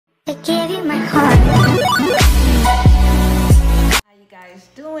I give you my heart. How you guys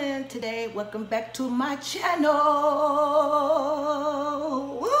doing today? Welcome back to my channel.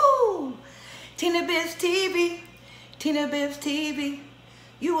 Woo! Tina Bibbs TV. Tina Bibbs TV.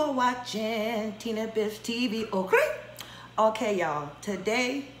 You are watching Tina Bibbs TV. Okay? Okay, y'all.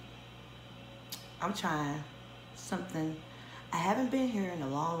 Today, I'm trying something. I haven't been here in a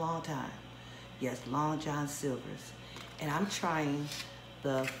long time. Yes, Long John Silver's. And I'm trying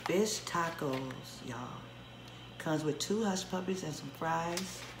the fish tacos, y'all. Comes with 2 hush puppies and some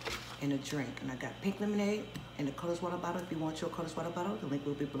fries and a drink. And I got pink lemonade and a Colas water bottle. If you want your Colas water bottle, the link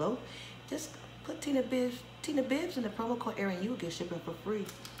will be below. Just put Tina Bibbs in the promo code Aaron. You will get shipping for free.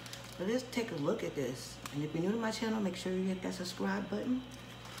 So let's take a look at this. And if you're new to my channel, make sure you hit that subscribe button.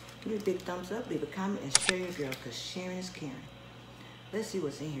 Give me a big thumbs up, leave a comment, and share your girl, because sharing is caring. Let's see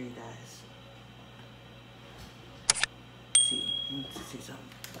what's in here, you guys. Let's see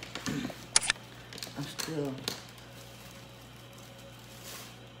something. I'm still,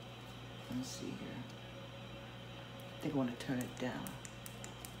 let's see here. I think I want to turn it down.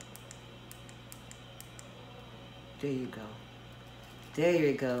 There you go. There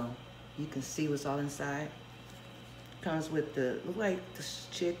you go. You can see what's all inside. Comes with the, look like the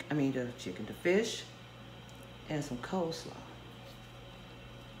the fish, and some coleslaw.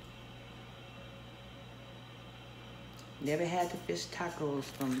 Never had the fish tacos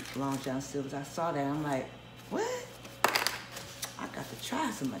from Long John Silver's. I saw that, I'm like, what? I got to try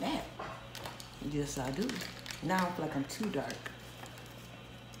some of that. Yes, I do. Now I feel like I'm too dark.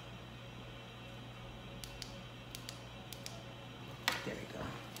 There we go.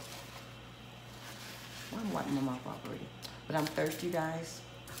 Well, I'm wiping my mouth off already. But I'm thirsty, guys.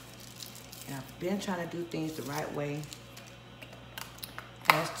 And I've been trying to do things the right way.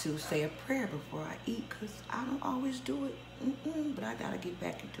 As to say a prayer before I eat, because I don't always do it. But I got to get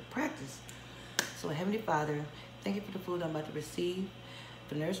back into practice. So Heavenly Father, thank you for the food I'm about to receive,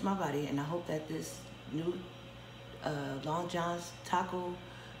 to nourish my body. And I hope that this new Long John's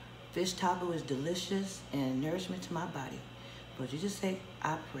fish taco is delicious and nourishment to my body. But you just say,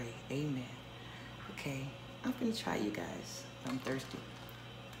 I pray. Amen. Okay, I'm going to try, you guys. I'm thirsty.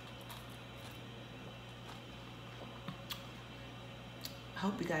 I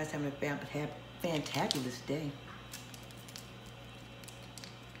hope you guys having a fantabulous day.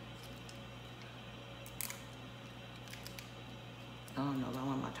 I don't know if I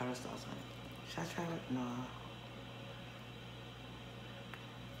want my tartar sauce on it. Should I try it? No.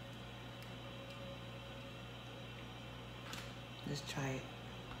 Let's try it.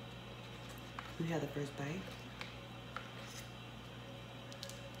 We have the first bite.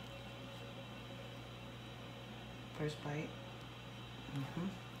 First bite.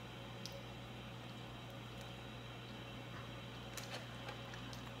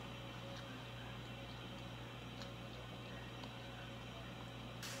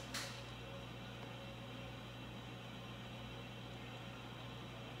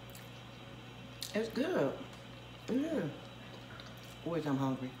 It's good. Yeah. Boys, I'm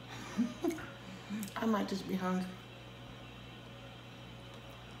hungry. I might just be hungry.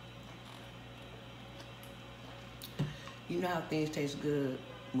 You know how things taste good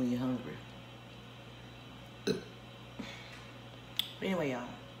when you're hungry. But anyway, y'all,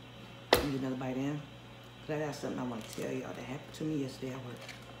 let me get another bite in. Because I got something I want to tell y'all that happened to me yesterday at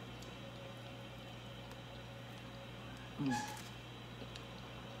work.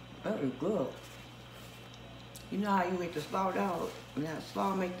 That is good. You know how you make the slaw dog, and that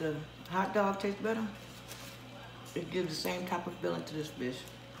slaw make the hot dog taste better? It gives the same type of feeling to this fish.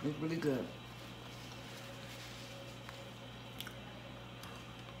 It's really good.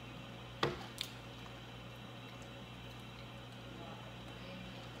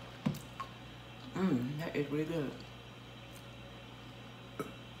 That is really good.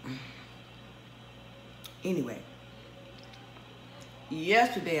 Anyway,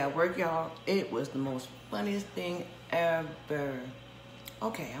 yesterday at work, y'all, it was the most funniest thing ever.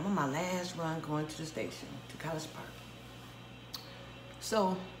 Okay, I'm on my last run going to the station, to College Park.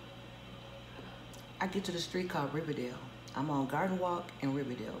 So, I get to the street called Riverdale. I'm on Garden Walk and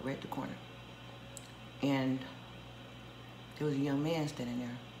Riverdale, right at the corner. And there was a young man standing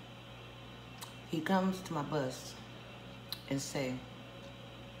there. He comes to my bus and say,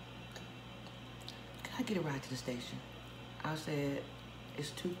 can I get a ride to the station? I said,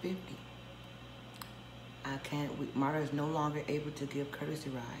 it's $2.50. I can't, Marta is no longer able to give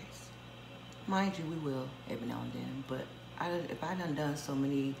courtesy rides. Mind you, we will every now and then, but if I done so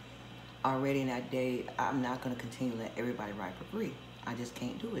many already in that day, I'm not gonna continue to let everybody ride for free. I just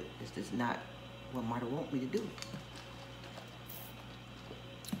can't do it. It's just not what Marta wants me to do.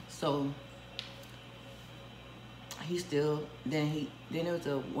 So he still, then there was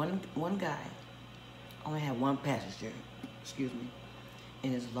one guy, only had one passenger, excuse me,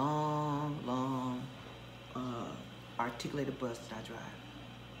 in his long, articulated bus that I drive.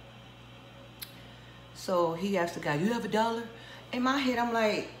 So he asked the guy, "You have $1?" In my head, I'm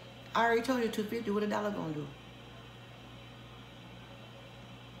like, I already told you $2.50. What $1 gonna do?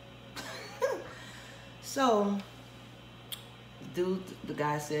 So, the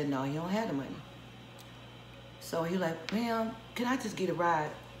guy said, no, he don't have the money. So he like, "Ma'am, can I just get a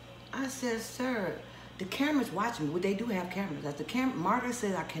ride?" I said, "Sir, the camera's watching me." Well, they do have cameras. As Marta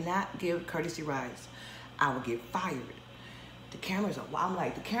said, I cannot give courtesy rides. I will get fired. The cameras are, I'm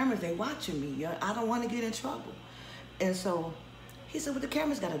like, the cameras, they watching me. I don't want to get in trouble. And so he said, "What the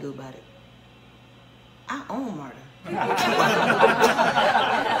cameras got to do about it?" I own Marta.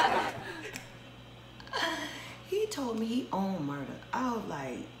 He told me he owned Marta. I was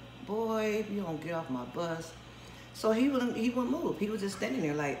like, boy, if you don't get off my bus. So he wouldn't move. He was just standing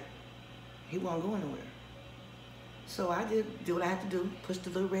there like, he wasn't going nowhere. So I did what I had to do, push the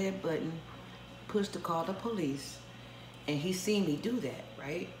little red button, push to call the police, and he seen me do that,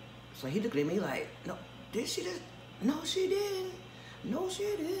 right? So he looked at me like, "No, did she just? No, she didn't. No, she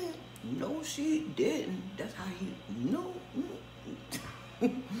didn't. No, she didn't." That's how he, no.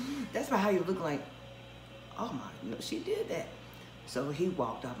 That's how he looked like, "Oh my, no, she did that." So he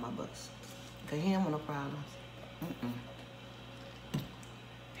walked off my bus. Cause he didn't want no problems.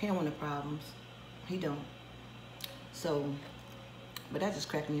 He don't want no problems. He don't. So, but that just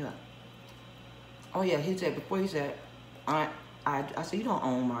cracked me up. Oh yeah, he said, before he said, I said, "You don't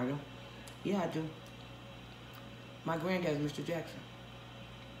own Marta." "Yeah, I do. My granddad's Mr. Jackson."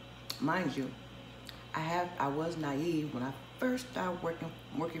 Mind you, I was naive when I first started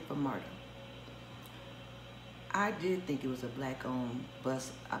working for Marta. I did think it was a black-owned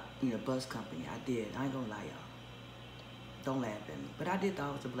bus, bus company. I did. I ain't gonna lie, y'all. Don't laugh at me. But I did thought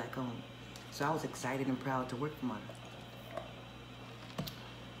it was a black-owned. So I was excited and proud to work for Marta.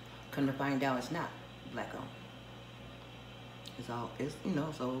 Come to find out, it's not black-owned. It's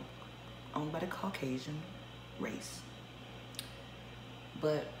so owned by the Caucasian race.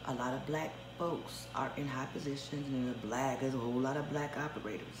 But a lot of black folks are in high positions, and there's a whole lot of black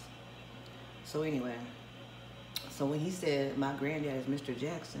operators. So anyway, so when he said my granddad is Mr.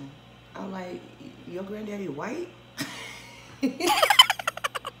 Jackson, I'm like, "Your granddaddy white?"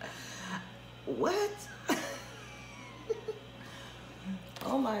 What?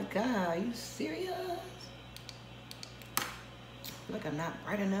 Oh my God, are you serious? I feel like I'm not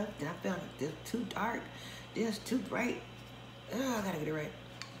bright enough. Then I found it's too dark. Then it's too bright. Oh, I gotta get it right.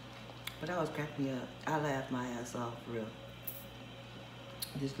 But that was cracking me up. I laughed my ass off, for real.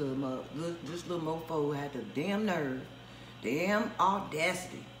 This little mofo had the damn nerve, damn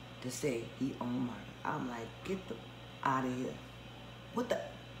audacity to say he owned Marta. I'm like, get the out of here. What the?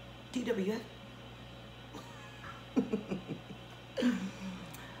 TWF?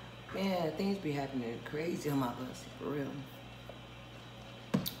 Man, things be happening crazy on my bus, for real.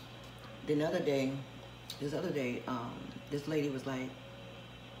 This other day, this lady was like,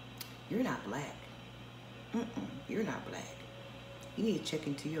 "You're not black. You're not black. You need to check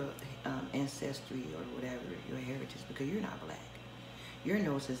into your ancestry or whatever, your heritage, because you're not black. Your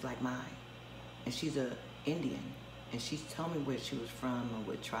nose is like mine." And she's a Indian. And she told me where she was from or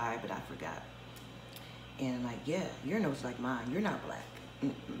what tribe, but I forgot. And I'm like, "Yeah, your nose is like mine. You're not black."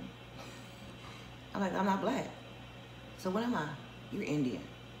 I'm like, "I'm not black. So what am I?" "You're Indian.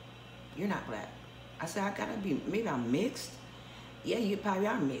 You're not black." I said, "I gotta be, maybe I'm mixed." "Yeah, you probably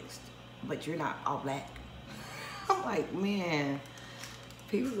are mixed, but you're not all black." I'm like, man,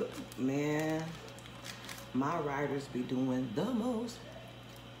 my riders be doing the most.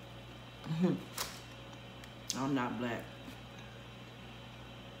 I'm not black.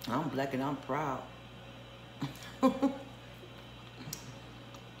 I'm black and I'm proud.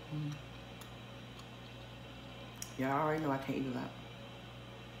 Y'all already know I can't eat a lot.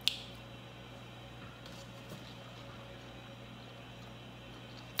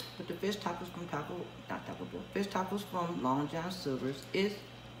 But the fish tacos from fish tacos from Long John Silver's is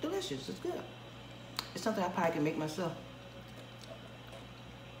delicious. It's good. It's something I probably can make myself.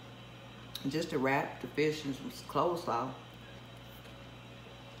 Just to wrap the fish in some coleslaw.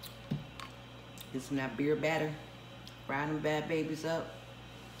 Get some of that beer batter. Fry them bad babies up.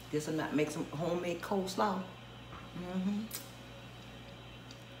 Get some, make some homemade coleslaw.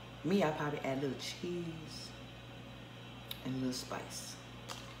 Me, I probably add a little cheese and a little spice.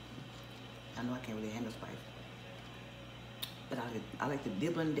 I know I can't really handle spice, but I like to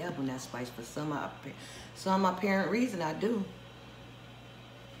dibble and dabble in that spice for some apparent reason. I do.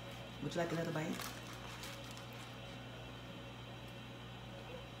 Would you like another bite?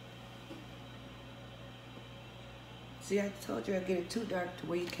 See, I told you I'd get it too dark to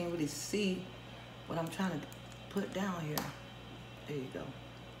where you can't really see what I'm trying to put down here. There you go.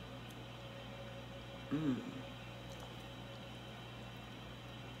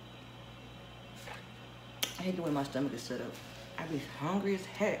 I hate the way my stomach is set up. I be hungry as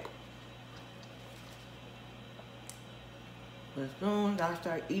heck. But as soon as I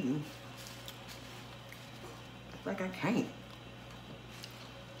start eating, it's like I can't.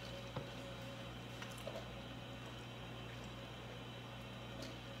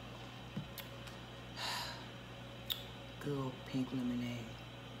 Good old pink lemonade.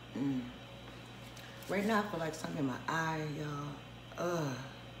 Right now I feel like something in my eye, y'all.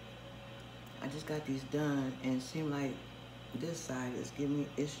 I just got these done and it seemed like this side is giving me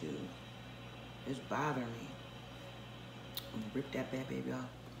issues. It's bothering me. I'm gonna rip that bad baby off.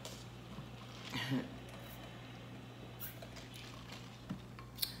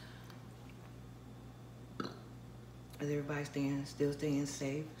 Is everybody still staying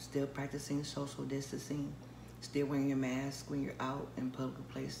safe, still practicing social distancing, still wearing your mask when you're out in public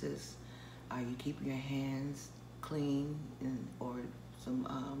places? Are you keeping your hands clean or some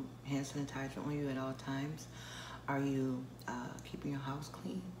hand sanitizer on you at all times? Are you keeping your house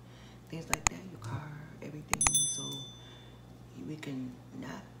clean? Things like that, your car, everything, so we can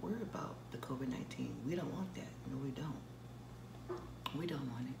not worry about the COVID-19. We don't want that. No, we don't. We don't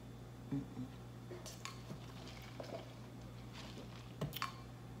want it.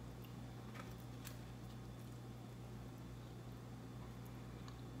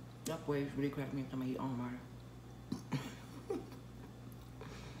 That boy really cracked me up when he owned murder.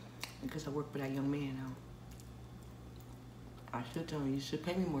 Because I work for that young man now. I should tell him, you should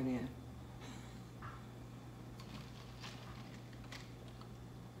pay me more than.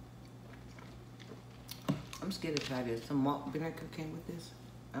 I'm scared to try this. Some malt vinegar came with this.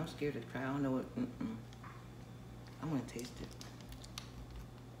 I'm scared to try. I don't know what. I'm gonna taste it.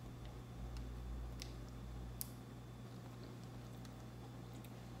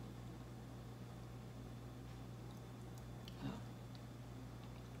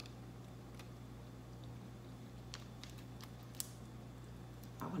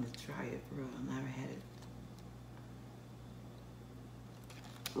 I want to try it for real. I've never had it.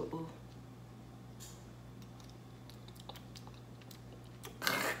 Uh-oh.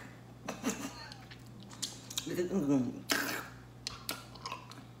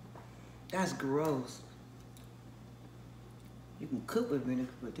 That's gross. You can cook with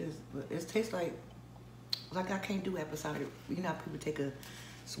vinegar, but it tastes like I can't do apple cider. You know how people take a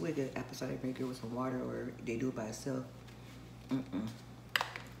swig of apple cider vinegar with some water, or they do it by itself.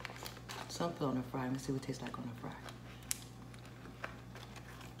 Some put on the fry. Let's see what it tastes like on the fry.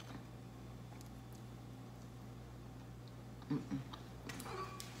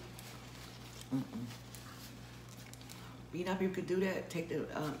 You know how people could do that? Take the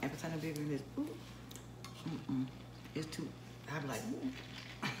apple cider vinegar and just, it's too, I'm like,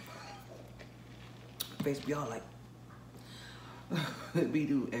 face be all like, we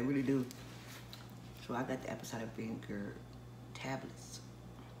do, and really do. So I got the apple cider vinegar tablets,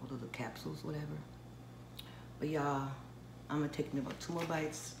 or little capsules, whatever. But y'all, I'm gonna take about 2 more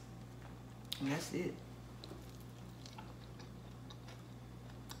bites, and that's it.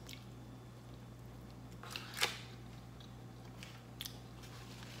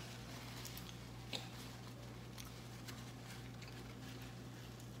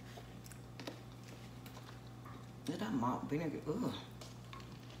 That malt vinegar, ugh.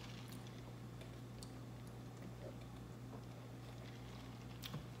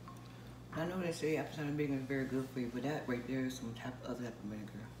 I know they say apple cider vinegar is very good for you, but that right there is some type of other apple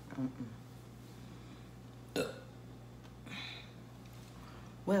vinegar.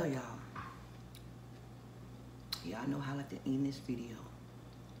 Well, y'all know how I like to end this video.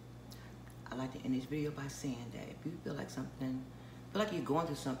 I like to end this video by saying that if you feel like you're going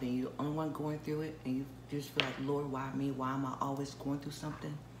through something, you're the only one going through it, and you just feel like, Lord, why me? Why am I always going through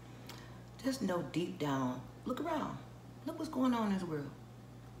something? Just know deep down, look around. Look what's going on in this world.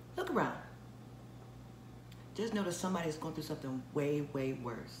 Look around. Just know that somebody's going through something way, way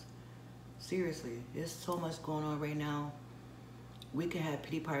worse. Seriously, there's so much going on right now. We can have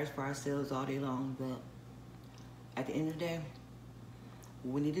pity parties for ourselves all day long, but at the end of the day,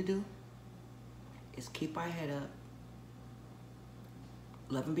 what we need to do is keep our head up,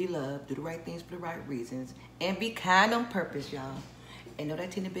 love and be loved, do the right things for the right reasons, and be kind on purpose, y'all. And know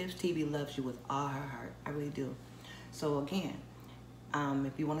that Tina Bibbs TV loves you with all her heart. I really do. So again,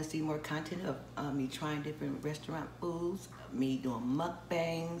 If you want to see more content of me trying different restaurant foods, me doing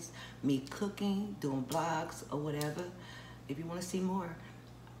mukbangs, me cooking, doing vlogs or whatever, if you want to see more,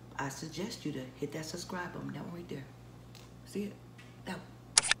 I suggest you to hit that subscribe button, that one right there. See it? That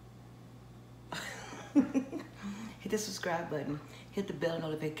one. Hit the subscribe button, hit the bell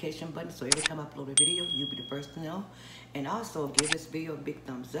notification button so every time I upload a video, you'll be the first to know. And also give this video a big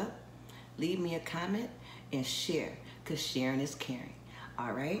thumbs up, leave me a comment, and share, because sharing is caring.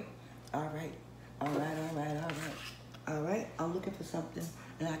 All right? All right. All right, all right, all right. All right, I'm looking for something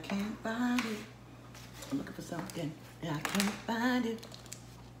and I can't find it. I'm looking for something and I can't find it.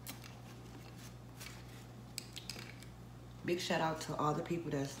 Big shout out to all the people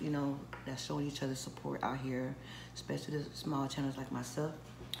that's, you know, that's showing each other support out here, especially the small channels like myself.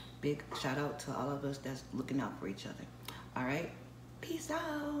 Big shout out to all of us that's looking out for each other. All right, peace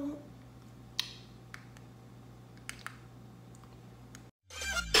out.